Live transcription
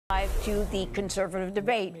To the Conservative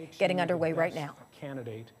debate getting underway right now.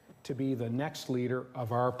 Candidate to be the next leader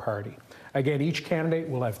of our party. Again, each candidate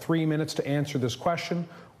will have 3 minutes to answer this question.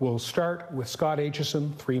 We'll start with Scott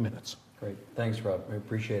Aitchison, 3 minutes. Great. Thanks, Rob. I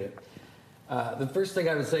appreciate it. The first thing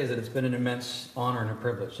I would say is that it's been an immense honor and a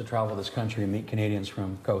privilege to travel this country and meet Canadians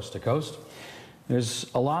from coast to coast.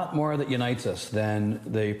 There's a lot more that unites us than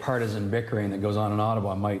the partisan bickering that goes on in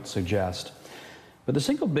Ottawa might suggest. But the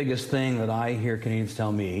single biggest thing that I hear Canadians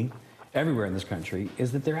tell me everywhere in this country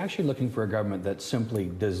is that they're actually looking for a government that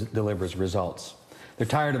simply delivers results. They're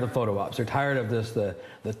tired of the photo ops. They're tired of this, the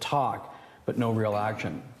talk, but no real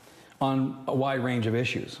action on a wide range of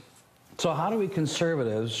issues. So how do we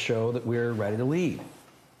Conservatives show that we're ready to lead? We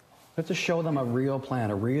have to show them a real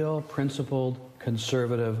plan, a real principled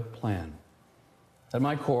Conservative plan. At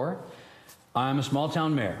my core, I'm a small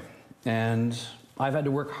town mayor, and I've had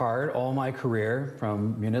to work hard all my career,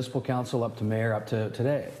 from municipal council up to mayor up to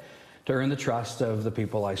today, to earn the trust of the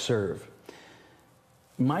people I serve.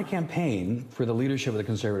 My campaign for the leadership of the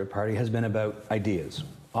Conservative Party has been about ideas,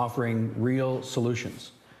 offering real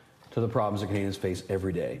solutions to the problems that Canadians face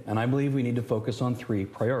every day. And I believe we need to focus on 3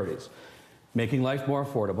 priorities: making life more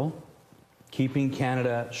affordable, keeping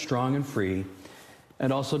Canada strong and free,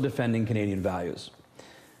 and also defending Canadian values.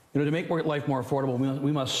 You know, to make life more affordable,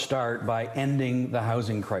 we must start by ending the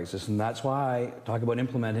housing crisis, and that's why I talk about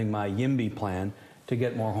implementing my YIMBY plan to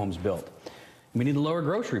get more homes built. We need to lower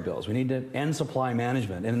grocery bills. We need to end supply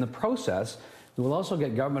management, and in the process, we will also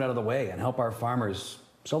get government out of the way and help our farmers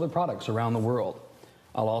sell their products around the world.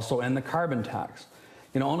 I'll also end the carbon tax.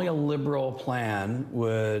 You know, only a Liberal plan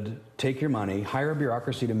would take your money, hire a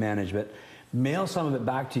bureaucracy to manage it, mail some of it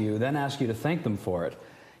back to you, then ask you to thank them for it.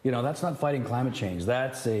 You know, that's not fighting climate change.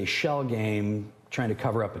 That's a shell game trying to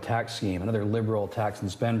cover up a tax scheme, another Liberal tax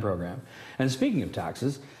and spend program. And speaking of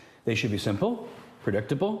taxes, they should be simple,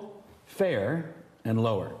 predictable, fair, and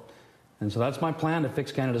lower. And so that's my plan to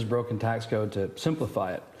fix Canada's broken tax code, to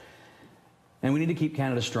simplify it. And we need to keep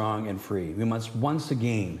Canada strong and free. We must once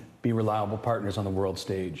again be reliable partners on the world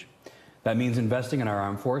stage. That means investing in our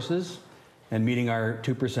armed forces and meeting our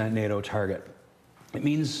 2% NATO target. It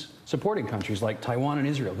means supporting countries like Taiwan and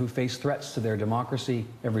Israel, who face threats to their democracy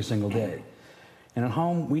every single day. And at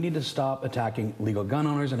home, we need to stop attacking legal gun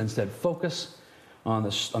owners and instead focus on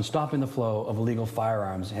stopping the flow of illegal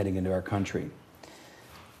firearms heading into our country.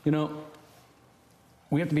 You know,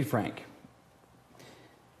 we have to be frank.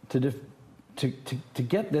 To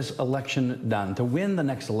get this election done, to win the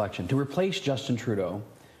next election, to replace Justin Trudeau,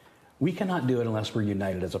 we cannot do it unless we're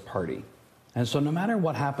united as a party. And so no matter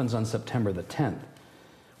what happens on September the 10th,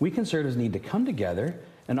 we Conservatives need to come together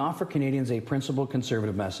and offer Canadians a principled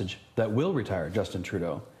Conservative message that will retire Justin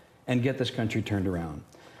Trudeau and get this country turned around.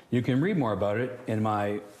 You can read more about it in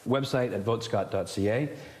my website at votescott.ca.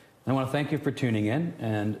 I want to thank you for tuning in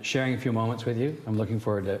and sharing a few moments with you. I'm looking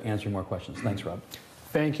forward to answering more questions. Thanks, Rob.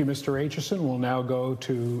 Thank you, Mr. Aitchison. We'll now go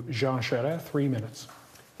to Jean Charest, 3 minutes.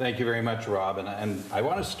 Thank you very much, Rob. And I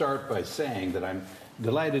want to start by saying that I'm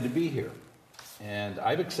delighted to be here. And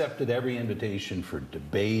I've accepted every invitation for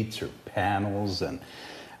debates or panels. And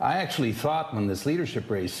I actually thought when this leadership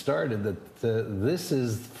race started that this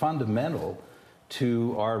is fundamental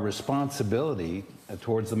to our responsibility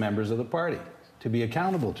towards the members of the party, to be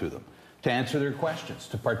accountable to them, to answer their questions,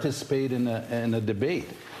 to participate in a debate.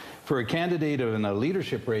 For a candidate in a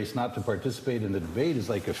leadership race not to participate in the debate is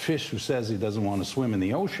like a fish who says he doesn't want to swim in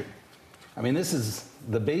the ocean. I mean, this is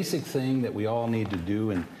the basic thing that we all need to do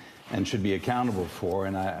and should be accountable for.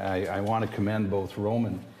 And I want to commend both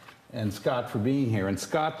Roman and Scott for being here. And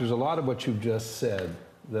Scott, there's a lot of what you've just said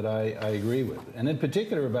that I agree with, and in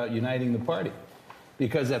particular about uniting the party.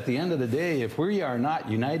 Because at the end of the day, if we are not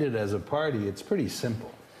united as a party, it's pretty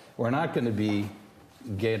simple. We're not going to be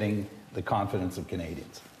getting the confidence of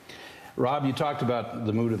Canadians. Rob, you talked about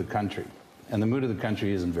the mood of the country, and the mood of the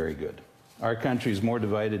country isn't very good. Our country is more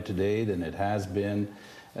divided today than it has been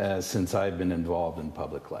since I've been involved in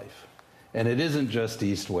public life. And it isn't just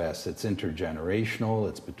east-west, it's intergenerational,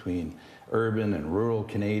 it's between urban and rural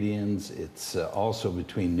Canadians, it's also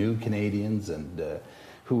between new Canadians and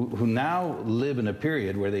who now live in a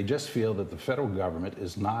period where they just feel that the federal government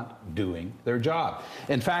is not doing their job.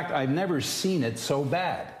 In fact, I've never seen it so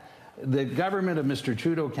bad. The government of Mr.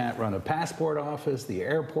 Trudeau can't run a passport office, the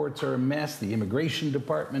airports are a mess, the immigration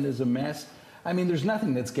department is a mess. I mean, there's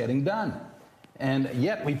nothing that's getting done. And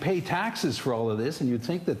yet we pay taxes for all of this, and you'd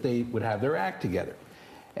think that they would have their act together.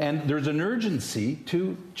 And there's an urgency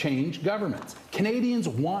to change governments. Canadians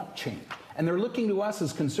want change, and they're looking to us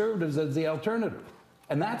as Conservatives as the alternative.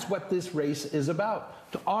 And that's what this race is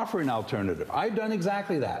about, to offer an alternative. I've done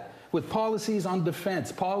exactly that. with policies on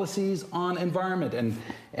defense, policies on environment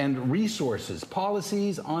and resources,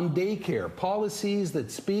 policies on daycare, policies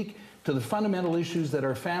that speak to the fundamental issues that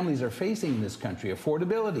our families are facing in this country: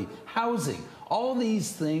 affordability, housing, all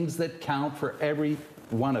these things that count for every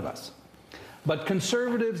one of us. But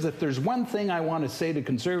conservatives, if there's one thing I want to say to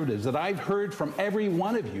conservatives that I've heard from every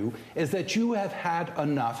one of you, is that you have had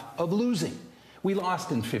enough of losing. We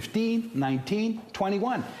lost in 15, 19,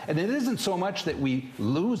 21. And it isn't so much that we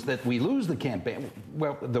lose the campaign,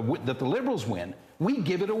 well, that the Liberals win. We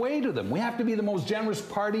give it away to them. We have to be the most generous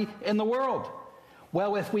party in the world.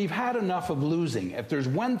 Well, if we've had enough of losing, if there's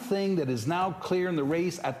one thing that is now clear in the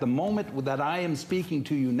race at the moment that I am speaking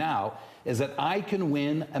to you now, is that I can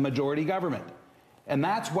win a majority government. And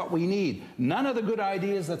that's what we need. None of the good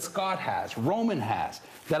ideas that Scott has, Roman has,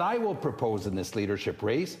 that I will propose in this leadership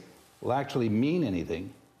race will actually mean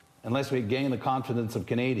anything unless we gain the confidence of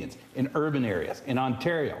Canadians in urban areas, in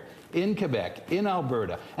Ontario, in Quebec, in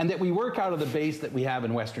Alberta, and that we work out of the base that we have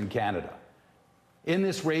in Western Canada. In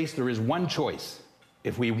this race, there is one choice.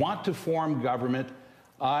 If we want to form government,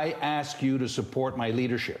 I ask you to support my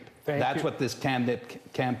leadership. That's what this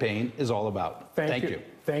campaign is all about. Thank you.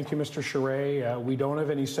 Thank you, Mr. Charest. We don't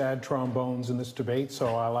have any sad trombones in this debate,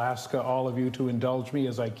 so I'll ask all of you to indulge me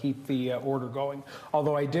as I keep the order going.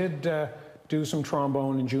 Although I did do some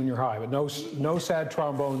trombone in junior high, but no sad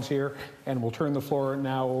trombones here. And we'll turn the floor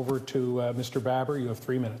now over to Mr. Baber. You have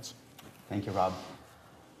 3 minutes. Thank you, Rob.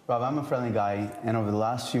 Rob, I'm a friendly guy, and over the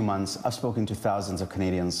last few months, I've spoken to thousands of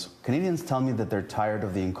Canadians. Canadians tell me that they're tired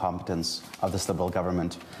of the incompetence of this Liberal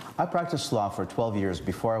government. I practiced law for 12 years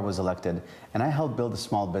before I was elected, and I helped build a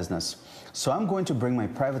small business. So I'm going to bring my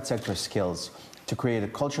private sector skills to create a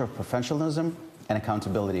culture of professionalism and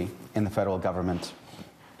accountability in the federal government.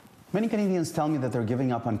 Many Canadians tell me that they're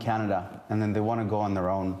giving up on Canada and then they want to go on their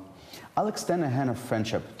own. I'll extend a hand of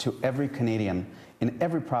friendship to every Canadian in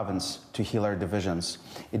every province to heal our divisions.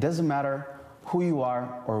 It doesn't matter who you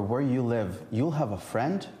are or where you live, you'll have a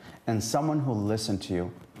friend and someone who'll listen to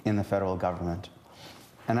you in the federal government.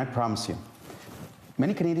 And I promise you,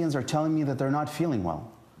 many Canadians are telling me that they're not feeling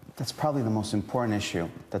well. That's probably the most important issue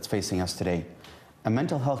that's facing us today. A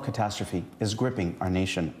mental health catastrophe is gripping our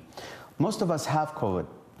nation. Most of us have COVID,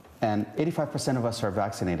 and 85% of us are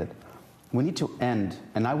vaccinated. We need to end,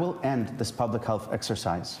 and I will end this public health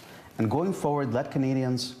exercise. And going forward, let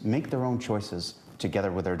Canadians make their own choices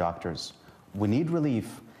together with their doctors. We need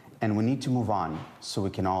relief, and we need to move on so we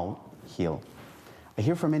can all heal. I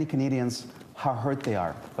hear from many Canadians how hurt they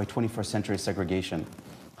are by 21st century segregation,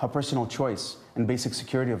 how personal choice and basic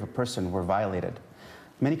security of a person were violated.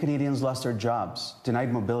 Many Canadians lost their jobs,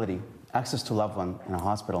 denied mobility, access to loved one in a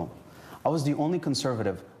hospital. I was the only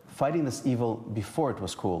Conservative fighting this evil before it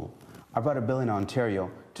was cool. I brought a bill in Ontario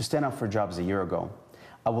to stand up for jobs a year ago.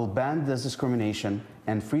 I will ban this discrimination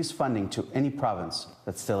and freeze funding to any province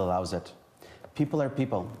that still allows it. People are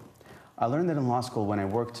people. I learned that in law school when I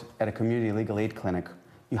worked at a community legal aid clinic.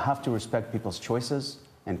 You have to respect people's choices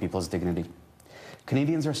and people's dignity.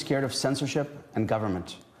 Canadians are scared of censorship and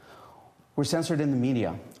government. We're censored in the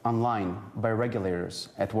media, online, by regulators,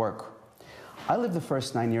 at work. I lived the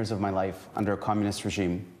first 9 years of my life under a communist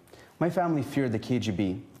regime. My family feared the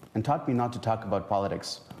KGB and taught me not to talk about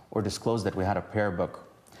politics or disclose that we had a prayer book.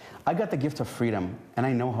 I got the gift of freedom, and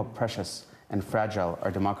I know how precious and fragile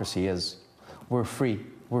our democracy is. We're free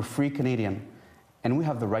Canadian, and we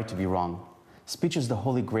have the right to be wrong. Speech is the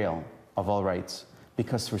holy grail of all rights,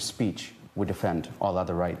 because through speech, we defend all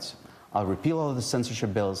other rights. I'll repeal all of the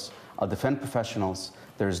censorship bills. I'll defend professionals.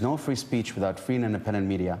 There is no free speech without free and independent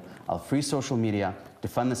media. I'll free social media,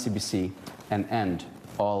 defund the CBC, and end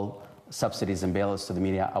all subsidies and bailouts to the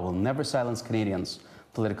media. I will never silence Canadians,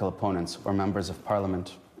 political opponents, or members of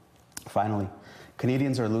Parliament. Finally,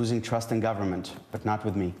 Canadians are losing trust in government, but not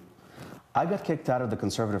with me. I got kicked out of the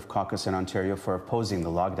Conservative caucus in Ontario for opposing the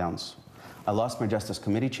lockdowns. I lost my Justice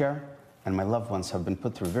Committee chair, and my loved ones have been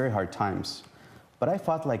put through very hard times. But I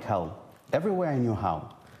fought like hell, every way I knew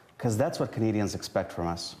how, because that's what Canadians expect from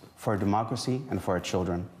us, for our democracy and for our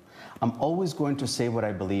children. I'm always going to say what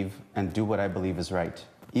I believe and do what I believe is right,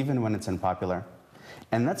 even when it's unpopular.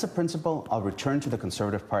 And that's a principle I'll return to the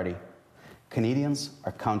Conservative Party. Canadians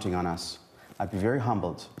are counting on us. I'd be very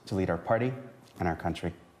humbled to lead our party and our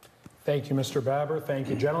country. Thank you, Mr. Baber. Thank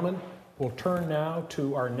you, gentlemen. We'll turn now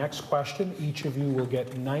to our next question. Each of you will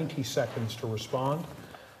get 90 seconds to respond.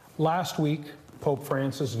 Last week, Pope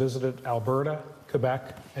Francis visited Alberta,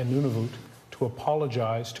 Quebec, and Nunavut to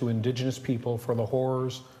apologize to Indigenous people for the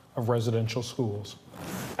horrors of residential schools.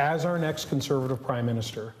 As our next Conservative Prime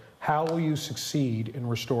Minister, how will you succeed in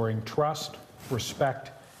restoring trust,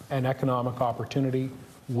 respect, and economic opportunity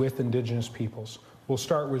with Indigenous peoples. We'll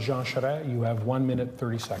start with Jean Charest. You have 1 minute,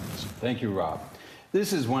 30 seconds. Thank you, Rob.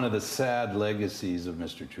 This is one of the sad legacies of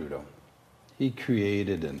Mr. Trudeau. He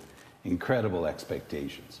created an incredible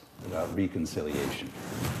expectations about reconciliation.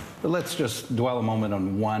 But let's just dwell a moment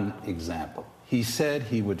on one example. He said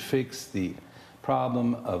he would fix the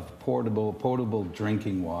problem of potable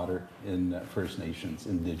drinking water in First Nations,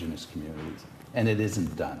 Indigenous communities, and it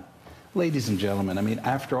isn't done. Ladies and gentlemen, I mean,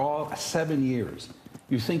 after all 7 years,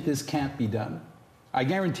 you think this can't be done? I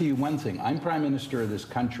guarantee you one thing, I'm Prime Minister of this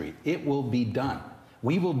country. It will be done.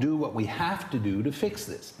 We will do what we have to do to fix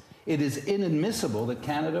this. It is inadmissible that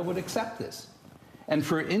Canada would accept this. And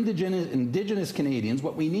for Indigenous Canadians,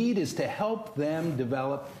 what we need is to help them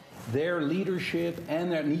develop their leadership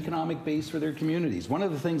and an economic base for their communities. One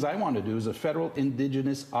of the things I want to do is a federal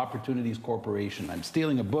Indigenous Opportunities Corporation. I'm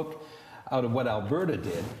stealing a book out of what Alberta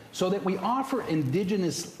did, so that we offer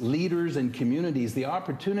Indigenous leaders and communities the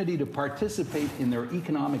opportunity to participate in their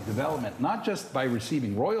economic development, not just by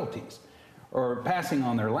receiving royalties or passing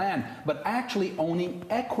on their land, but actually owning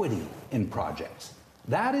equity in projects.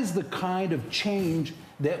 That is the kind of change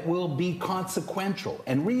that will be consequential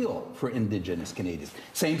and real for Indigenous Canadians.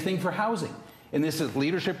 Same thing for housing. In this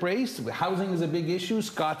leadership race, housing is a big issue.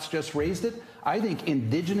 Scott's just raised it. I think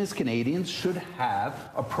Indigenous Canadians should have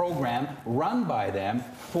a program run by them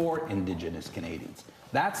for Indigenous Canadians.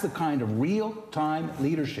 That's the kind of real-time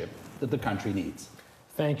leadership that the country needs.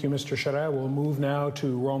 Thank you, Mr. Charest. We'll move now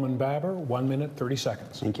to Roman Baber, 1 minute, 30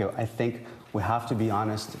 seconds. Thank you. I think we have to be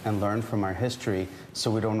honest and learn from our history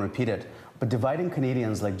so we don't repeat it. But dividing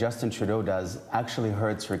Canadians like Justin Trudeau does actually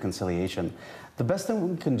hurts reconciliation. The best thing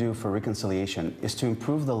we can do for reconciliation is to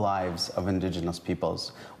improve the lives of Indigenous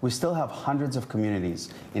peoples. We still have hundreds of communities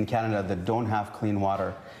in Canada that don't have clean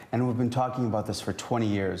water, and we've been talking about this for 20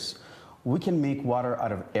 years. We can make water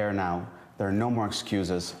out of air now. There are no more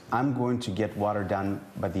excuses. I'm going to get water done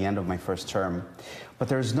by the end of my first term. But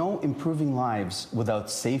there's no improving lives without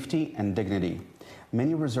safety and dignity.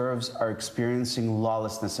 Many reserves are experiencing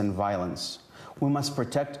lawlessness and violence. We must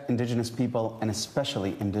protect Indigenous people and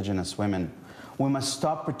especially Indigenous women. We must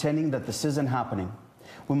stop pretending that this isn't happening.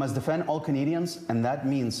 We must defend all Canadians, and that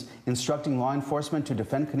means instructing law enforcement to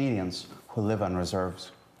defend Canadians who live on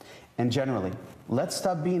reserves. And generally, let's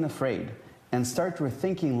stop being afraid and start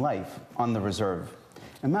rethinking life on the reserve.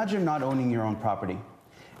 Imagine not owning your own property.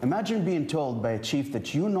 Imagine being told by a chief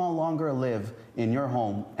that you no longer live in your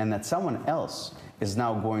home and that someone else is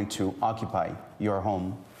now going to occupy your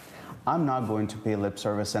home. I'm not going to pay lip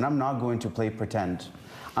service, and I'm not going to play pretend.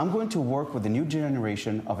 I'm going to work with the new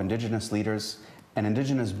generation of Indigenous leaders and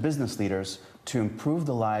Indigenous business leaders to improve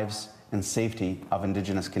the lives and safety of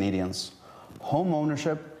Indigenous Canadians. Home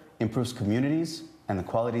ownership improves communities and the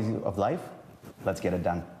quality of life. Let's get it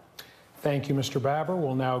done. Thank you, Mr. Baber.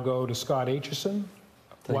 We'll now go to Scott Aitchison.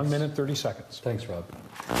 1 minute, 30 seconds. Thanks, Rob.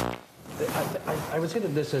 I would say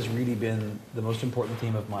that this has really been the most important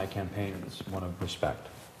theme of my campaign, is one of respect.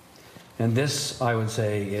 And this, I would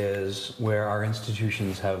say, is where our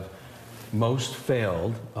institutions have most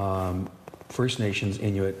failed First Nations,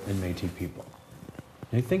 Inuit, and Métis people.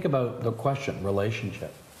 And you think about the question,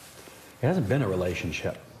 relationship. It hasn't been a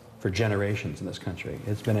relationship for generations in this country.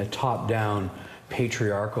 It's been a top-down,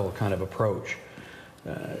 patriarchal kind of approach.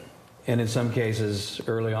 And in some cases,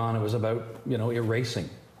 early on, it was about, erasing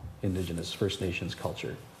Indigenous First Nations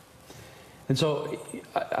culture. And so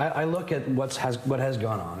I look at what has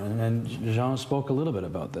gone on, and Jean spoke a little bit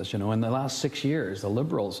about this. In the last 6 years, the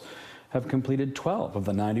Liberals have completed 12 of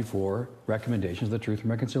the 94 recommendations of the Truth and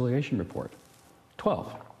Reconciliation Report.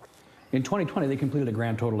 12. In 2020, they completed a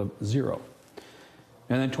grand total of 0.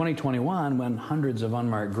 And in 2021, when hundreds of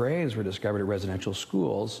unmarked graves were discovered at residential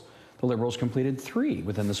schools, the Liberals completed 3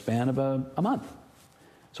 within the span of a month.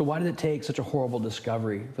 So why did it take such a horrible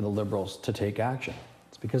discovery for the Liberals to take action?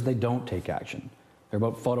 It's because they don't take action. They're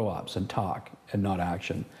about photo ops and talk and not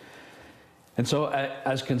action. And so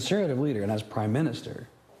as Conservative leader and as Prime Minister,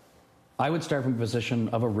 I would start from a position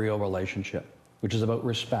of a real relationship, which is about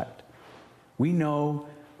respect. We know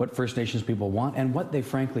what First Nations people want and what they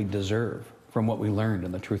frankly deserve from what we learned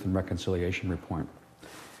in the Truth and Reconciliation Report.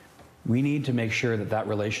 We need to make sure that that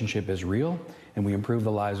relationship is real and we improve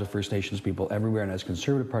the lives of First Nations people everywhere. And as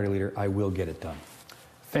Conservative Party leader, I will get it done.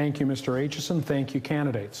 Thank you, Mr. Aitchison. Thank you,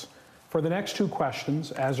 candidates. For the next 2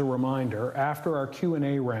 questions, as a reminder, after our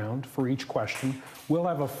Q&A round for each question, we'll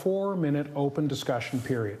have a 4-minute open discussion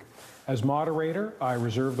period. As moderator, I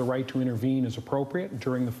reserve the right to intervene as appropriate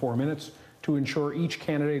during the 4 minutes to ensure each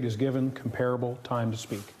candidate is given comparable time to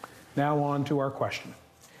speak. Now on to our question.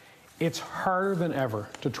 It's harder than ever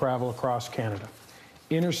to travel across Canada.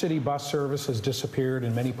 Intercity bus service has disappeared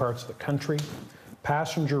in many parts of the country.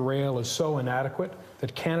 Passenger rail is so inadequate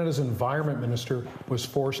that Canada's Environment Minister was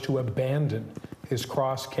forced to abandon his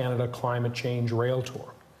cross-Canada climate change rail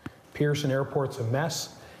tour. Pearson Airport's a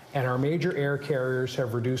mess, and our major air carriers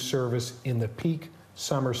have reduced service in the peak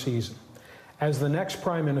summer season. As the next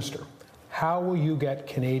Prime Minister, how will you get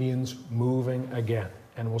Canadians moving again?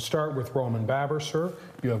 And we'll start with Roman Baber, sir.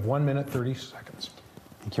 You have 1 minute, 30 seconds.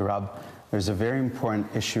 Thank you, Rob. There's a very important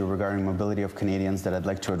issue regarding mobility of Canadians that I'd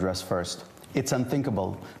like to address first. It's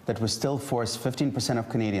unthinkable that we still force 15% of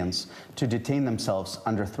Canadians to detain themselves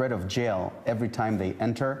under threat of jail every time they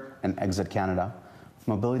enter and exit Canada.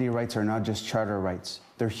 Mobility rights are not just charter rights,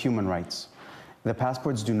 they're human rights. The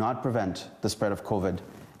passports do not prevent the spread of COVID,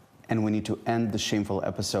 and we need to end the shameful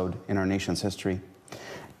episode in our nation's history.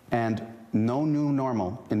 And no new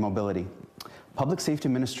normal in mobility. Public Safety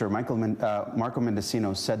Minister Marco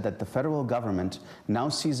Mendicino said that the federal government now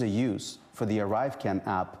sees a use for the ArriveCan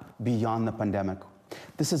app beyond the pandemic.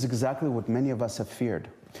 This is exactly what many of us have feared.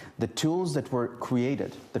 The tools that were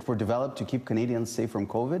created, that were developed to keep Canadians safe from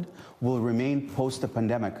COVID, will remain post the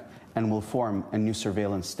pandemic and will form a new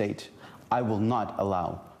surveillance state. I will not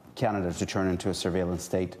allow Canada to turn into a surveillance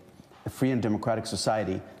state. A free and democratic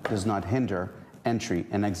society does not hinder entry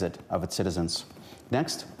and exit of its citizens.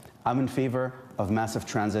 Next, I'm in favor of massive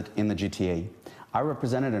transit in the GTA. I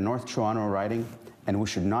represented a North Toronto riding, and we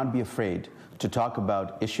should not be afraid to talk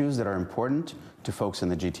about issues that are important to folks in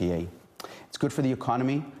the GTA. It's good for the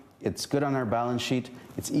economy, it's good on our balance sheet,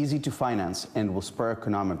 it's easy to finance and will spur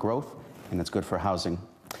economic growth, and it's good for housing.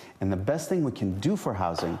 And the best thing we can do for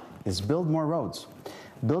housing is build more roads.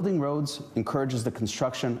 Building roads encourages the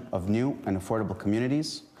construction of new and affordable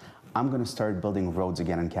communities. I'm going to start building roads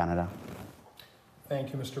again in Canada.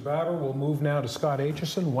 Thank you, Mr. Baber. We'll move now to Scott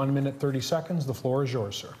Aitchison. 1 minute, 30 seconds. The floor is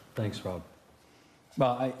yours, sir. Thanks, Rob.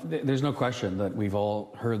 Well, there's no question that we've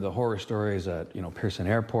all heard the horror stories at Pearson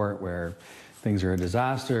Airport, where things are a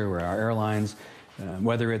disaster, where our airlines,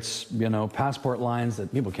 whether it's passport lines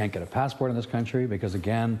that people can't get a passport in this country because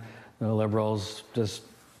again the Liberals just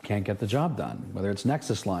can't get the job done. Whether it's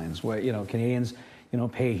Nexus lines, where Canadians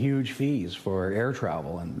pay huge fees for air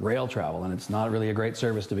travel and rail travel, and it's not really a great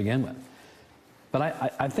service to begin with. But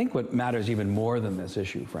I think what matters even more than this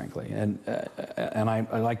issue, frankly, and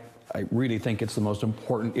I really think it's the most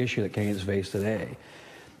important issue that Canadians face today,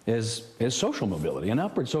 is social mobility and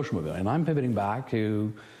upward social mobility. And I'm pivoting back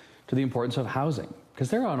to the importance of housing, because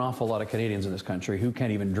there are an awful lot of Canadians in this country who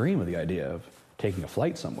can't even dream of the idea of taking a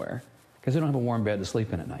flight somewhere because they don't have a warm bed to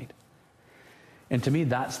sleep in at night. And to me,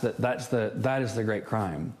 that is the great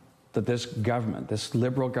crime that this government, this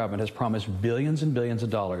Liberal government, has promised billions and billions of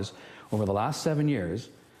dollars over the last 7 years,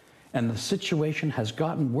 and the situation has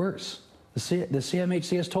gotten worse. The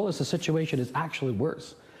CMHC has told us the situation is actually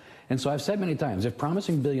worse. And so I've said many times, if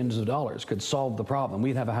promising billions of dollars could solve the problem,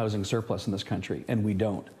 we'd have a housing surplus in this country, and we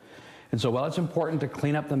don't. And so while it's important to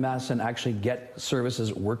clean up the mess and actually get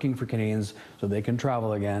services working for Canadians so they can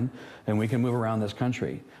travel again and we can move around this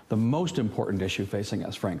country, the most important issue facing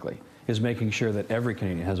us, frankly, is making sure that every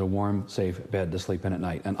Canadian has a warm, safe bed to sleep in at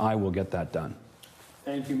night, and I will get that done.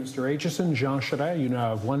 Thank you, Mr. Aitchison. Jean Charest, you now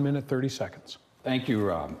have 1 minute, 30 seconds. Thank you,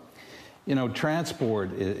 Rob.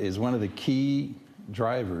 Transport is one of the key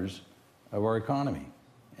drivers of our economy.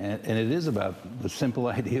 And it is about the simple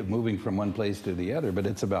idea of moving from one place to the other, but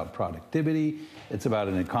it's about productivity, it's about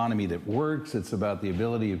an economy that works, it's about the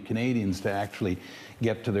ability of Canadians to actually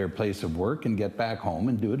get to their place of work and get back home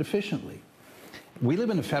and do it efficiently. We live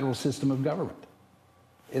in a federal system of government.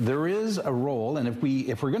 There is a role, and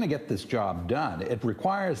if we're going to get this job done, it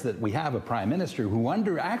requires that we have a Prime Minister who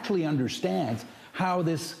actually understands how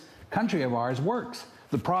this country of ours works.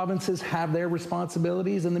 The provinces have their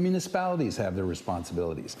responsibilities and the municipalities have their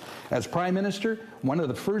responsibilities. As Prime Minister, one of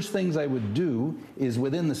the first things I would do is,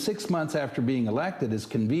 within the 6 months after being elected, is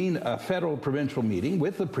convene a federal provincial meeting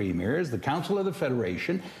with the premiers, the Council of the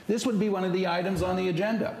Federation. This would be one of the items on the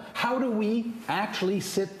agenda. How do we actually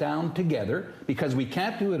sit down together, because we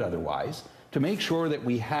can't do it otherwise, to make sure that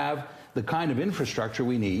we have the kind of infrastructure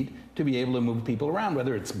we need to be able to move people around,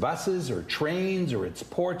 whether it's buses or trains or it's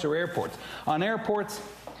ports or airports. On airports,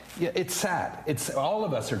 it's sad. All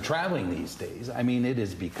of us are traveling these days. I mean, it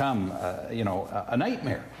has become, a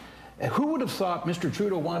nightmare. Who would have thought Mr.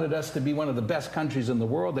 Trudeau wanted us to be one of the best countries in the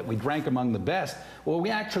world, that we'd rank among the best? Well, we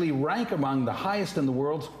actually rank among the highest in the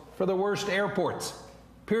world for the worst airports.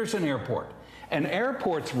 Pearson Airport. And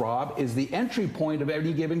airports, Rob, is the entry point of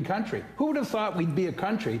any given country. Who would have thought we'd be a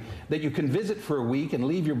country that you can visit for a week and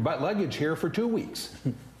leave your luggage here for 2 weeks?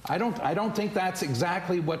 I don't think that's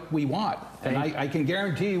exactly what we want. And I can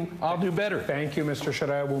guarantee you I'll do better. Thank you, Mr.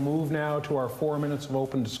 Shaddai. We'll move now to our 4 minutes of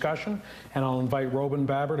open discussion, and I'll invite Robin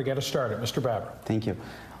Baber to get us started. Mr. Baber. Thank you.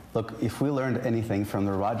 Look, if we learned anything from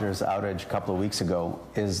the Rogers outage a couple of weeks ago,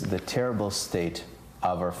 is the terrible state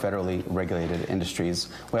of our federally regulated industries.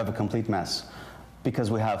 We have a complete mess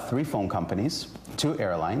because we have 3 phone companies, 2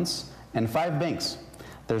 airlines, and 5 banks.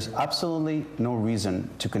 There's absolutely no reason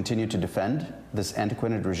to continue to defend this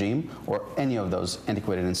antiquated regime or any of those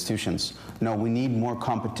antiquated institutions. No, we need more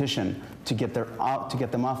competition to get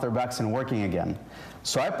them off their backs and working again.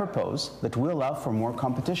 So I propose that we allow for more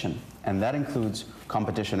competition, and that includes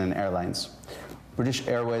competition in airlines. British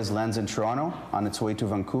Airways lands in Toronto on its way to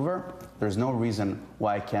Vancouver. There's no reason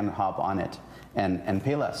why I can't hop on it and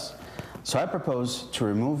pay less. So I propose to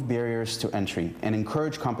remove barriers to entry and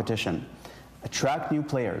encourage competition. Attract new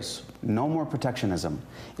players, no more protectionism.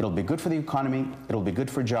 It'll be good for the economy, it'll be good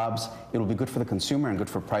for jobs, it'll be good for the consumer and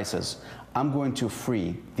good for prices. I'm going to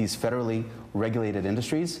free these federally regulated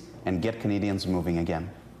industries and get Canadians moving again.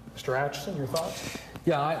 Mr. Atchison, your thoughts?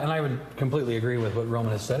 Yeah, and I would completely agree with what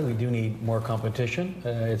Roman has said. We do need more competition.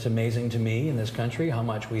 It's amazing to me in this country how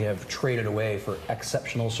much we have traded away for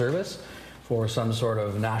exceptional service for some sort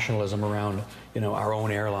of nationalism around, our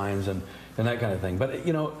own airlines and that kind of thing. But,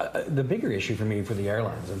 the bigger issue for me for the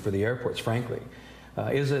airlines and for the airports, frankly,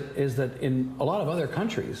 is that in a lot of other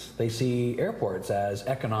countries, they see airports as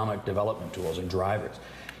economic development tools and drivers.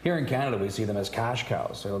 Here in Canada, we see them as cash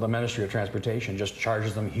cows. So the Ministry of Transportation just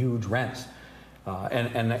charges them huge rents.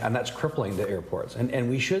 And that's crippling the airports. And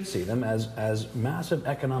we should see them as massive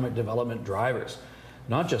economic development drivers,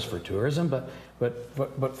 not just for tourism,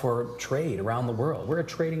 but for trade around the world. We're a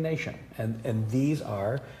trading nation, and these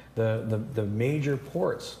are the major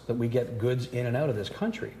ports that we get goods in and out of this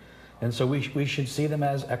country. And so we should see them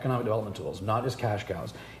as economic development tools, not as cash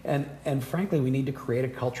cows. And frankly, we need to create a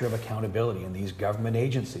culture of accountability in these government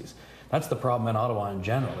agencies. That's the problem in Ottawa in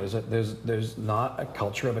general, is that there's not a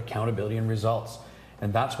culture of accountability and results.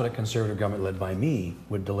 And that's what a Conservative government led by me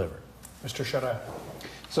would deliver. Mr. Shaddai.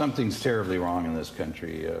 Something's terribly wrong in this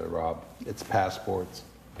country, Rob. It's passports,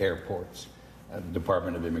 airports, the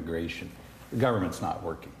Department of Immigration. The government's not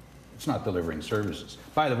working. It's not delivering services.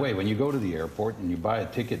 By the way, when you go to the airport and you buy a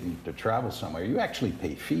ticket to travel somewhere, you actually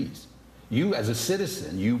pay fees. You, as a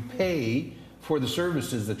citizen, you pay for the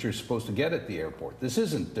services that you're supposed to get at the airport.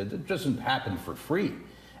 It doesn't happen for free.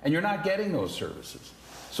 And you're not getting those services.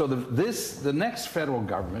 So the next federal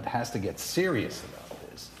government has to get serious about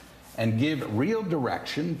this and give real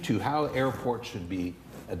direction to how airports should be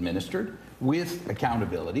administered with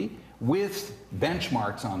accountability, with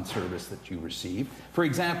benchmarks on service that you receive. For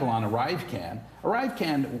example, on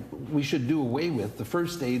ArriveCan, we should do away with the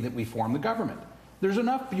first day that we form the government. There's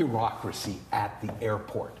enough bureaucracy at the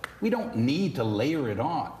airport. We don't need to layer it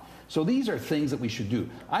on. So these are things that we should do.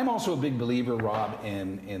 I'm also a big believer, Rob,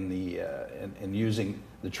 in using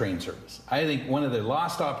the train service. I think one of the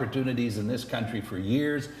lost opportunities in this country for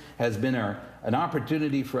years has been an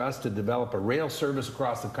opportunity for us to develop a rail service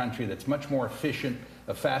across the country that's much more efficient,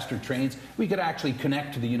 of faster trains. We could actually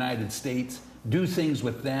connect to the United States, do things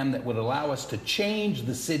with them that would allow us to change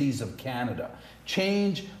the cities of Canada,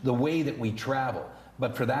 change the way that we travel.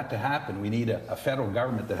 But for that to happen, we need a federal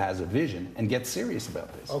government that has a vision and gets serious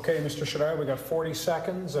about this. Okay, Mr. Shaddai, we got 40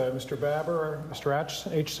 seconds. Mr. Baber or Mr.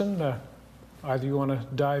 Atchison, either you want to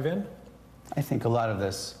dive in? I think a lot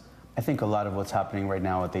of what's happening right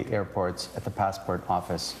now at the airports, at the passport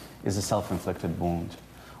office, is a self-inflicted wound.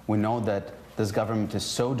 We know that this government is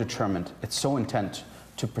so determined, it's so intent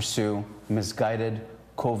to pursue misguided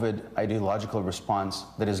COVID ideological response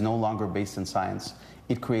that is no longer based in science.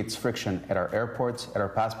 It creates friction at our airports, at our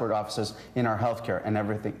passport offices, in our healthcare, and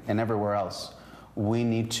everything and everywhere else. We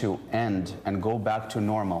need to end and go back to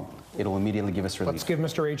normal. It'll immediately give us relief. Let's give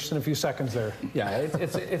Mr. Atchison a few seconds there. Yeah,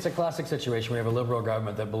 it's a classic situation. We have a Liberal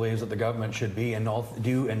government that believes that the government should be and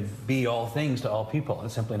do and be all things to all people.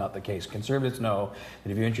 It's simply not the case. Conservatives know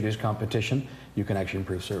that if you introduce competition, you can actually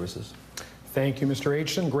improve services. Thank you, Mr.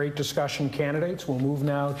 Atchison. Great discussion, candidates. We'll move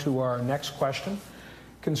now to our next question.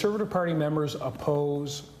 Conservative Party members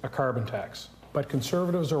oppose a carbon tax, but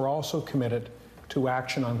Conservatives are also committed to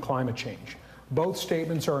action on climate change. Both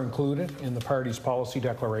statements are included in the party's policy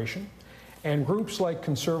declaration, and groups like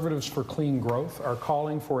Conservatives for Clean Growth are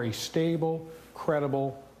calling for a stable,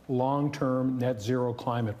 credible, long-term net zero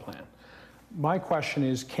climate plan. My question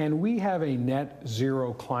is, can we have a net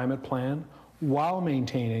zero climate plan while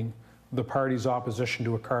maintaining the party's opposition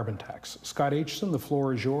to a carbon tax? Scott Atchison, the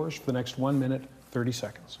floor is yours for the next 1 minute, 30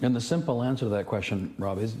 seconds. And the simple answer to that question,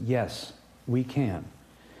 Rob, is yes, we can.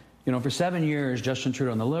 You know, for 7 years, Justin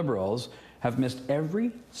Trudeau and the Liberals have missed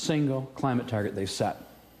every single climate target they've set.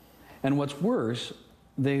 And what's worse,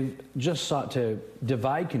 they've just sought to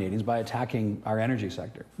divide Canadians by attacking our energy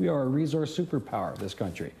sector. We are a resource superpower, this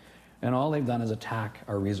country, and all they've done is attack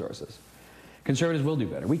our resources. Conservatives will do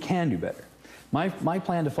better. We can do better. My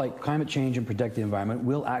plan to fight climate change and protect the environment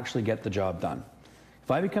will actually get the job done. If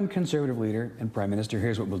I become Conservative leader and Prime Minister,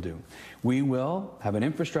 here's what we'll do. We will have an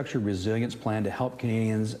infrastructure resilience plan to help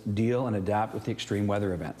Canadians deal and adapt with the extreme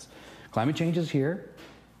weather events. Climate change is here,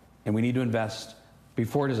 and we need to invest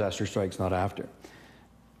before disaster strikes, not after.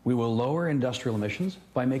 We will lower industrial emissions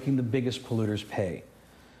by making the biggest polluters pay.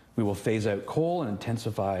 We will phase out coal and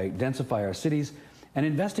densify our cities and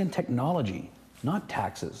invest in technology, not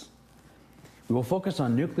taxes. We will focus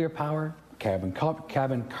on nuclear power, carbon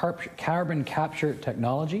capture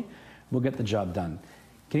technology. We'll get the job done.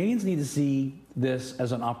 Canadians need to see this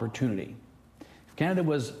as an opportunity. If Canada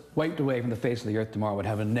was wiped away from the face of the earth tomorrow, it would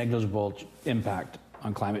have a negligible impact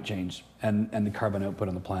on climate change and the carbon output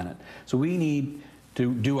on the planet. So we need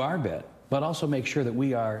to do our bit, but also make sure that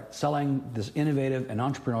we are selling this innovative and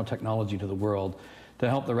entrepreneurial technology to the world to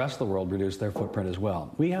help the rest of the world reduce their footprint as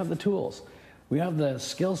well. We have the tools. We have the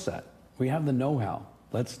skill set. We have the know-how.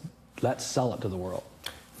 Let's sell it to the world.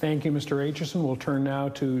 Thank you, Mr. Aitchison. We'll turn now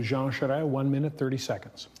to Jean Charest, 1 minute, 30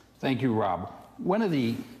 seconds. Thank you, Rob. One of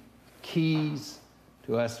the keys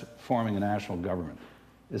to us forming a national government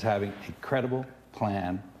is having a credible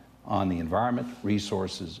plan on the environment,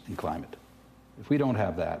 resources, and climate. If we don't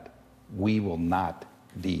have that, we will not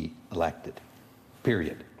be elected,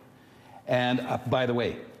 period. And by the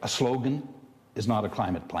way, a slogan is not a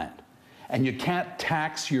climate plan. And you can't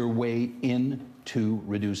tax your way into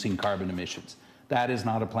reducing carbon emissions. That is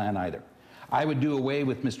not a plan either. I would do away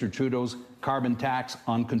with Mr. Trudeau's carbon tax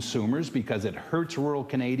on consumers because it hurts rural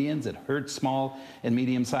Canadians, it hurts small and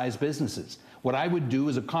medium-sized businesses. What I would do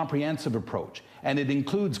is a comprehensive approach, and it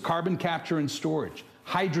includes carbon capture and storage,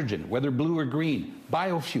 hydrogen, whether blue or green,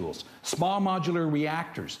 biofuels, small modular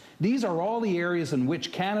reactors. These are all the areas in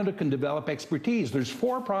which Canada can develop expertise. There's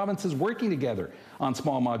 4 provinces working together on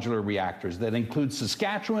small modular reactors that include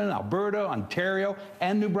Saskatchewan, Alberta, Ontario,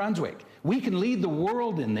 and New Brunswick. We can lead the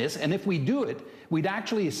world in this, and if we do it, we'd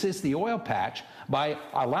actually assist the oil patch by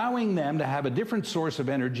allowing them to have a different source of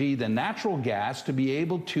energy than natural gas to be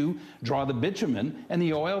able to draw the bitumen and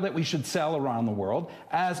the oil that we should sell around the world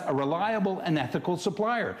as a reliable and ethical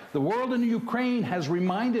supplier. The world in Ukraine has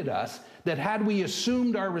reminded us that had we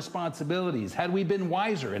assumed our responsibilities, had we been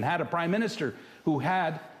wiser and had a prime minister who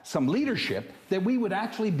had some leadership, that we would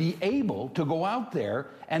actually be able to go out there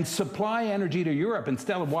and supply energy to Europe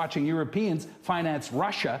instead of watching Europeans finance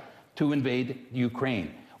Russia to invade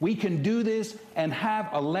Ukraine. We can do this and have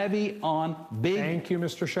a levy on big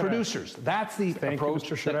producers. That's the approach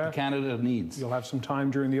that Canada needs. You'll have some time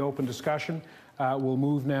during the open discussion. We'll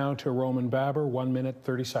move now to Roman Baber, 1 minute,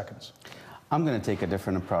 30 seconds. I'm going to take a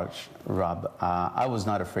different approach, Rob. I was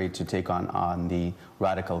not afraid to take on the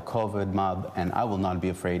radical COVID mob, and I will not be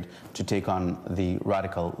afraid to take on the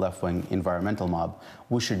radical left-wing environmental mob.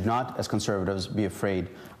 We should not, as Conservatives, be afraid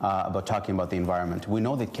about talking about the environment. We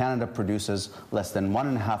know that Canada produces less than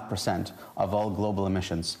 1.5% of all global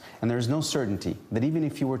emissions, and there is no certainty that even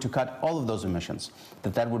if you were to cut all of those emissions,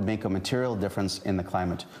 that would make a material difference in the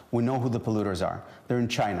climate. We know who the polluters are. They're in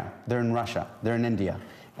China, they're in Russia, they're in India.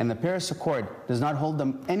 And the Paris Accord does not hold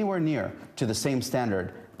them anywhere near to the same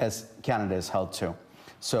standard as Canada is held to.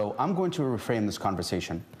 So I'm going to reframe this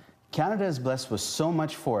conversation. Canada is blessed with so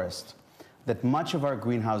much forest that much of our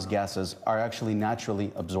greenhouse gases are actually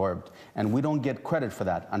naturally absorbed, and we don't get credit for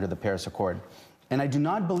that under the Paris Accord. And I do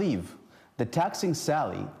not believe that taxing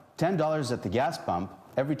Sally $10 at the gas pump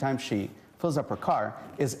every time she fills up her car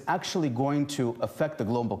is actually going to affect the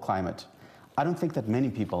global climate. I don't think that many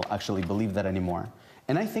people actually believe that anymore.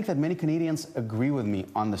 And I think that many Canadians agree with me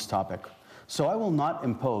on this topic. So I will not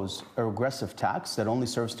impose a regressive tax that only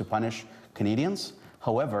serves to punish Canadians.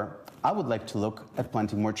 However, I would like to look at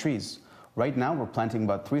planting more trees. Right now, we're planting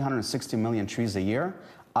about 360 million trees a year.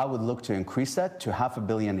 I would look to increase that to 500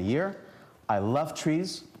 million a year. I love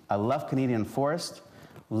trees. I love Canadian forest.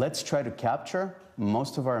 Let's try to capture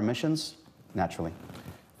most of our emissions naturally.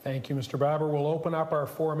 Thank you, Mr. Baber. We'll open up our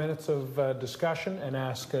 4 minutes of discussion and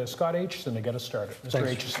ask Scott Aitchison to get us started. Mr.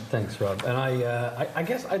 Aitchison. Thanks, Rob. And I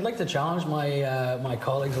guess I'd like to challenge my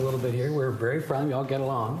colleagues a little bit here. We're very friendly, we all get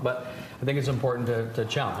along, but I think it's important to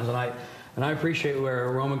challenge. And I appreciate where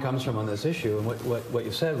Roman comes from on this issue and what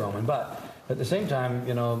you said, Roman. But At the same time,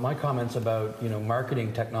 you know, my comments about, you know,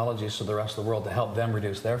 marketing technologies to the rest of the world to help them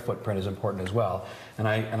reduce their footprint is important as well. And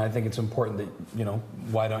I think it's important that, you know,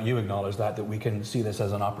 why don't you acknowledge that we can see this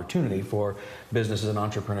as an opportunity for businesses and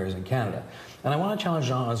entrepreneurs in Canada. And I want to challenge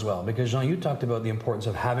Jean as well, because Jean, you talked about the importance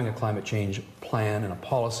of having a climate change plan and a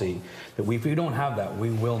policy that if we don't have that, we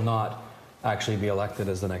will not actually be elected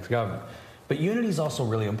as the next government. But unity is also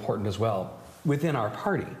really important as well within our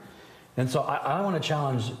party. And so I want to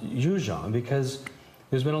challenge you, Jean, because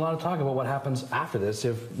there's been a lot of talk about what happens after this.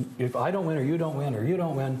 If I don't win or you don't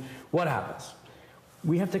win, what happens?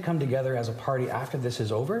 We have to come together as a party after this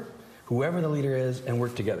is over, whoever the leader is, and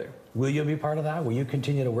work together. Will you be part of that? Will you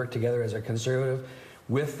continue to work together as a Conservative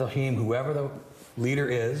with the team, whoever the leader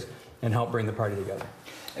is, and help bring the party together?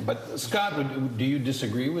 But Scott, do you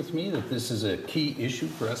disagree with me that this is a key issue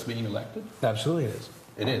for us being elected? Absolutely it is.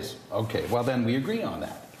 It is. Okay, well then we agree on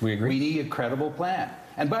that. We agree. We need a credible plan.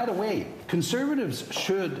 And by the way, Conservatives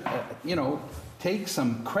should, you know, take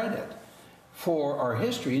some credit for our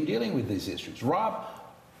history in dealing with these issues. Rob,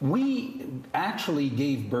 we actually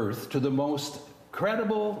gave birth to the most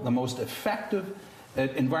credible, the most effective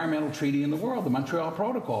environmental treaty in the world, the Montreal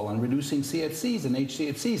Protocol on reducing CFCs and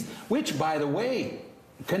HCFCs, which, by the way,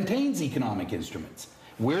 contains economic instruments.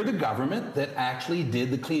 We're the government that actually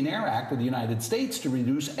did the Clean Air Act of the United States to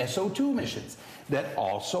reduce SO2 emissions. That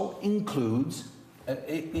also includes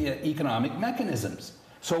economic mechanisms.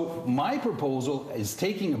 So my proposal is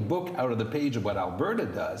taking a book out of the page of what Alberta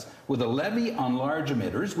does with a levy on large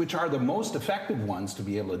emitters, which are the most effective ones to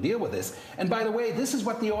be able to deal with this. And by the way, this is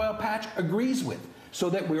what the oil patch agrees with, so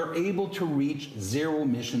that we are able to reach zero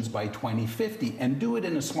emissions by 2050 and do it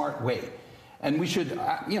in a smart way. And we should,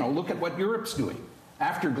 you know, look at what Europe's doing.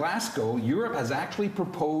 After Glasgow, Europe has actually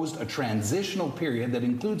proposed a transitional period that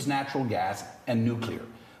includes natural gas and nuclear.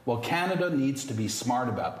 Well, Canada needs to be smart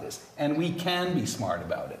about this, and we can be smart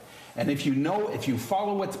about it. And if you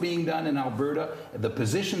follow what's being done in Alberta, the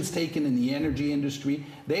positions taken in the energy industry,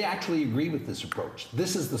 they actually agree with this approach.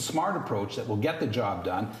 This is the smart approach that will get the job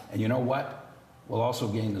done, and you know what? We'll also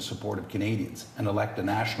gain the support of Canadians and elect a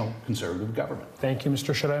national Conservative government. Thank you,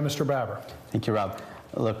 Mr. Chadet. Mr. Baber. Thank you, Rob.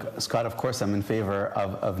 Look, Scott, of course I'm in favor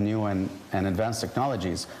of new and advanced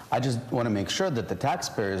technologies. I just want to make sure that the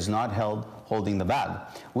taxpayer is not holding the bag.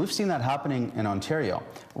 We've seen that happening in Ontario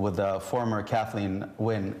with the former Kathleen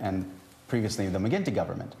Wynne and previously the McGuinty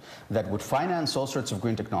government that would finance all sorts of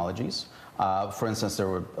green technologies. For instance, there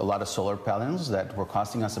were a lot of solar panels that were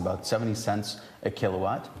costing us about 70 cents a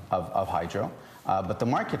kilowatt of hydro, but the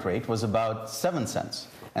market rate was about 7 cents.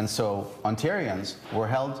 And so Ontarians were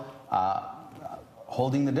held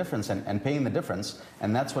holding the difference and paying the difference,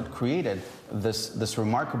 and that's what created this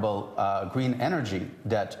remarkable green energy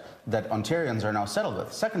debt that Ontarians are now settled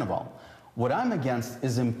with. Second of all, what I'm against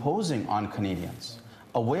is imposing on Canadians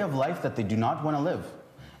a way of life that they do not want to live.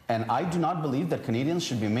 And I do not believe that Canadians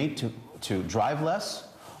should be made to drive less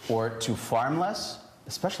or to farm less,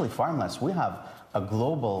 especially farm less. We have a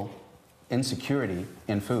global insecurity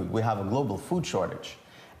in food. We have a global food shortage.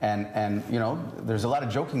 And you know, there's a lot of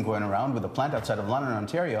joking going around with a plant outside of London,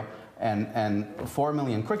 Ontario, and 4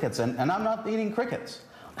 million crickets, and I'm not eating crickets.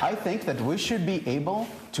 I think that we should be able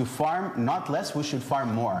to farm not less, we should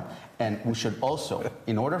farm more. And we should also,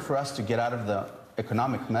 in order for us to get out of the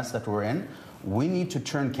economic mess that we're in, we need to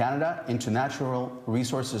turn Canada into natural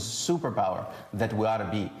resources superpower that we ought to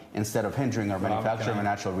be, instead of hindering our manufacturing of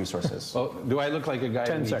natural resources. Well, do I look like a guy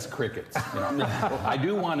who eats crickets? You know? I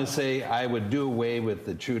do want to say I would do away with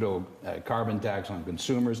the Trudeau carbon tax on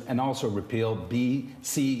consumers and also repeal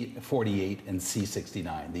C-48 and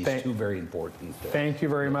C-69. These two very important. Thank you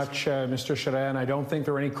very much, Mr. Chadet. And I don't think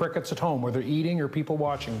there are any crickets at home, whether eating or people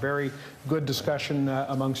watching. Very good discussion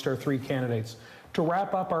amongst our three candidates. To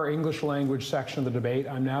wrap up our English language section of the debate,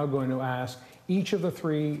 I'm now going to ask each of the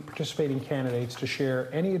three participating candidates to share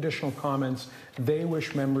any additional comments they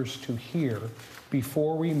wish members to hear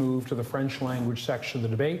before we move to the French language section of the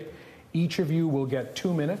debate. Each of you will get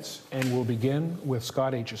 2 minutes, and we'll begin with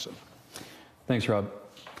Scott Aitchison. Thanks, Rob.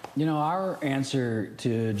 You know, our answer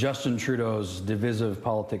to Justin Trudeau's divisive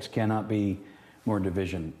politics cannot be more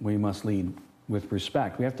division. We must lead with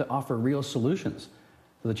respect. We have to offer real solutions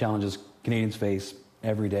to the challenges Canadians face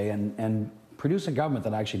every day and produce a government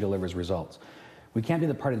that actually delivers results. We can't be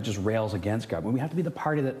the party that just rails against government. We have to be the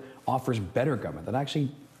party that offers better government, that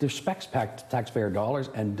actually respects taxpayer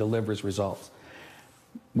dollars and delivers results.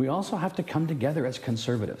 We also have to come together as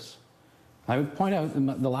Conservatives. I would point out in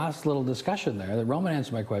the last little discussion there that Roman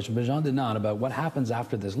answered my question, but Jean did not, about what happens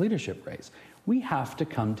after this leadership race. We have to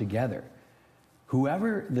come together.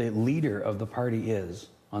 Whoever the leader of the party is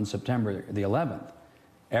on September the 11th,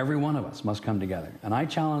 Every one of us must come together. And I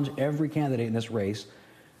challenge every candidate in this race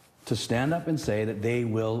to stand up and say that they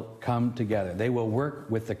will come together. They will work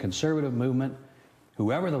with the Conservative movement,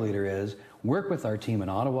 whoever the leader is, work with our team in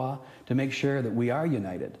Ottawa to make sure that we are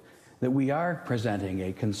united, that we are presenting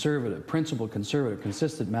a conservative, principled conservative,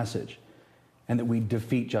 consistent message, and that we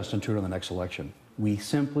defeat Justin Trudeau in the next election. We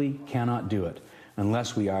simply cannot do it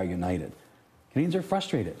unless we are united. Canadians are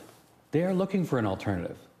frustrated. They are looking for an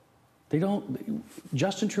alternative.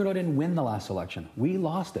 Justin Trudeau didn't win the last election. We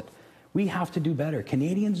lost it. We have to do better.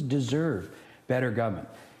 Canadians deserve better government.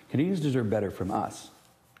 Canadians deserve better from us.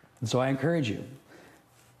 And so I encourage you,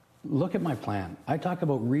 look at my plan. I talk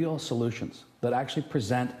about real solutions that actually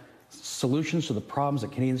present solutions to the problems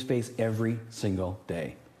that Canadians face every single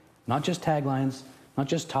day. Not just taglines, not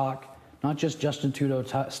just talk, not just Justin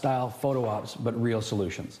Trudeau-style photo ops, but real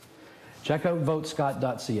solutions. Check out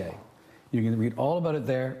votescott.ca. You can read all about it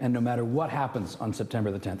there, and no matter what happens on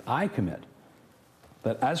September the 10th, I commit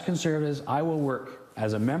that as Conservatives, I will work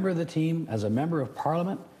as a member of the team, as a member of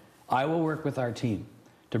Parliament, I will work with our team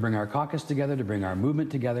to bring our caucus together, to bring our movement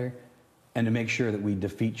together, and to make sure that we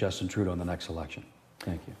defeat Justin Trudeau in the next election.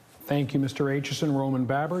 Thank you. Thank you, Mr. Aitchison. Roman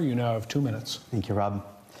Baber, you now have 2 minutes. Thank you, Rob.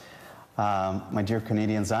 My dear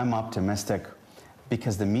Canadians, I'm optimistic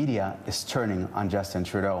because the media is turning on Justin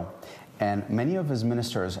Trudeau, and many of his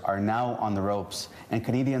ministers are now on the ropes, and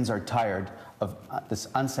Canadians are tired of this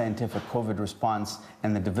unscientific COVID response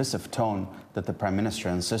and the divisive tone that the Prime Minister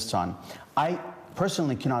insists on. I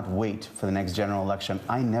personally cannot wait for the next general election.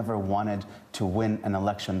 I never wanted to win an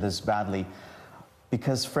election this badly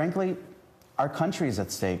because, frankly, our country is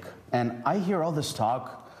at stake. And I hear all this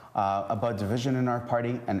talk about division in our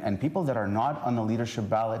party and people that are not on the leadership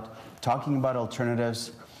ballot talking about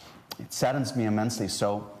alternatives. It saddens me immensely.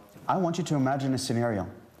 So I want you to imagine a scenario.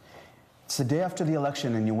 It's the day after the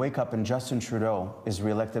election and you wake up and Justin Trudeau is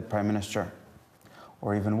re-elected Prime Minister.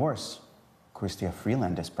 Or even worse, Chrystia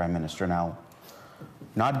Freeland is Prime Minister now.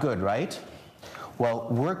 Not good, right? Well,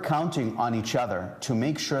 we're counting on each other to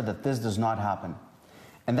make sure that this does not happen.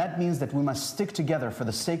 And that means that we must stick together for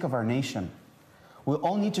the sake of our nation. We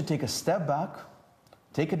all need to take a step back,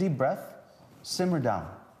 take a deep breath, simmer down.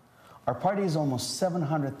 Our party is almost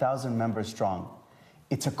 700,000 members strong.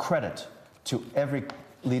 It's a credit to every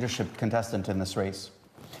leadership contestant in this race.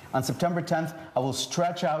 On September 10th, I will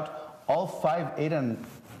stretch out all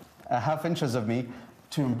 8.5 inches of me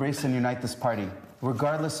to embrace and unite this party,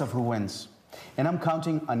 regardless of who wins. And I'm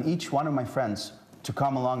counting on each one of my friends to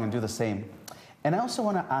come along and do the same. And I also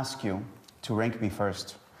want to ask you to rank me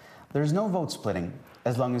first. There's no vote splitting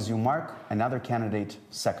as long as you mark another candidate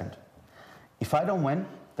second. If I don't win,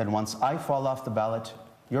 then once I fall off the ballot,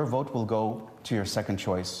 your vote will go to your second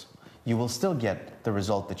choice. You will still get the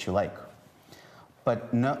result that you like.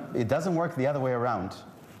 But no, it doesn't work the other way around.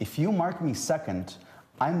 If you mark me second,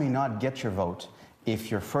 I may not get your vote if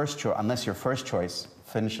your unless your first choice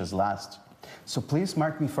finishes last. So please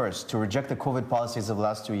mark me first to reject the COVID policies of the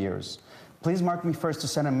last 2 years. Please mark me first to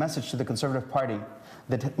send a message to the Conservative Party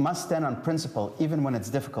that must stand on principle even when it's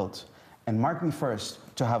difficult. And mark me first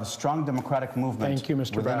to have a strong democratic movement Thank you,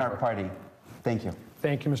 Mr. within Baber. our party. Thank you.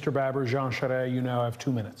 Thank you, Mr. Baber. Jean Charest, you now have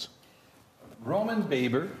 2 minutes. Roman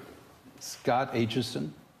Baber, Scott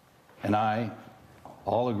Aitchison, and I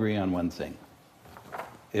all agree on one thing.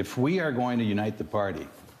 If we are going to unite the party,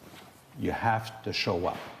 you have to show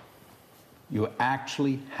up. You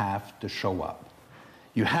actually have to show up.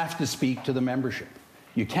 You have to speak to the membership.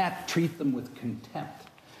 You can't treat them with contempt.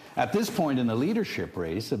 At this point in the leadership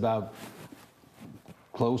race, about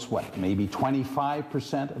maybe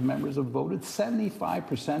 25% of members have voted.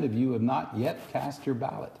 75% of you have not yet cast your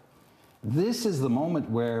ballot. This is the moment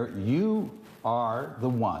where you are the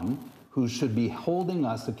one who should be holding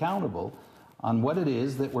us accountable on what it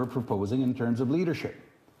is that we're proposing in terms of leadership.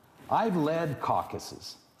 I've led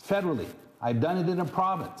caucuses federally. I've done it in a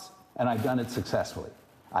province, and I've done it successfully.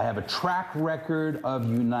 I have a track record of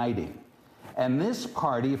uniting. And this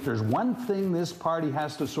party, if there's one thing this party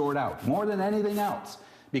has to sort out, more than anything else,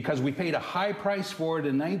 because we paid a high price for it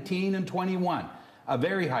in 19 and 21, a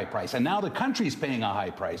very high price, and now the country's paying a high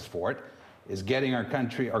price for it, is getting our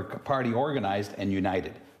party organized and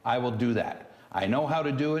united. I will do that. I know how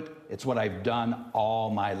to do it. It's what I've done all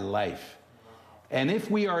my life. And if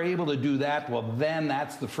we are able to do that, well, then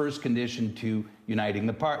that's the first condition to uniting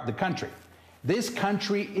the country. This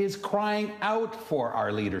country is crying out for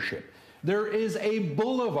our leadership. There is a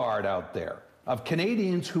boulevard out there of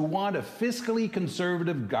Canadians who want a fiscally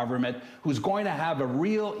conservative government who's going to have a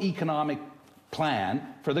real economic plan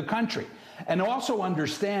for the country, and also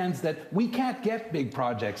understands that we can't get big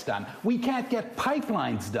projects done, we can't get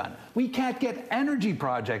pipelines done, we can't get energy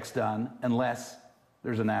projects done unless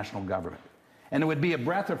there's a national government. And it would be a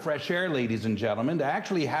breath of fresh air, ladies and gentlemen, to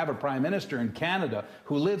actually have a Prime Minister in Canada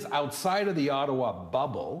who lives outside of the Ottawa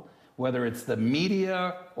bubble, whether it's the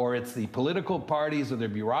media or it's the political parties or their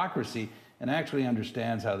bureaucracy, and actually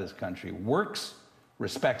understands how this country works,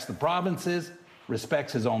 respects the provinces,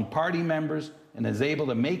 respects his own party members, and is able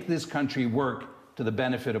to make this country work to the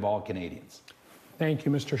benefit of all Canadians. Thank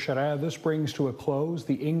you, Mr. Charest. This brings to a close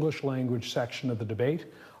the English language section of the debate.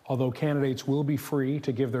 Although candidates will be free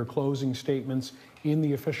to give their closing statements in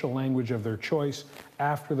the official language of their choice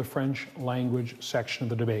after the French language section of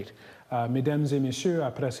the debate. Mesdames et messieurs,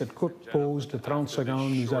 après cette courte pause de 30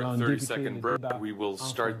 secondes, nous allons débuter le débat. We will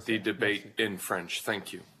start the debate in French.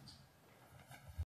 Thank you.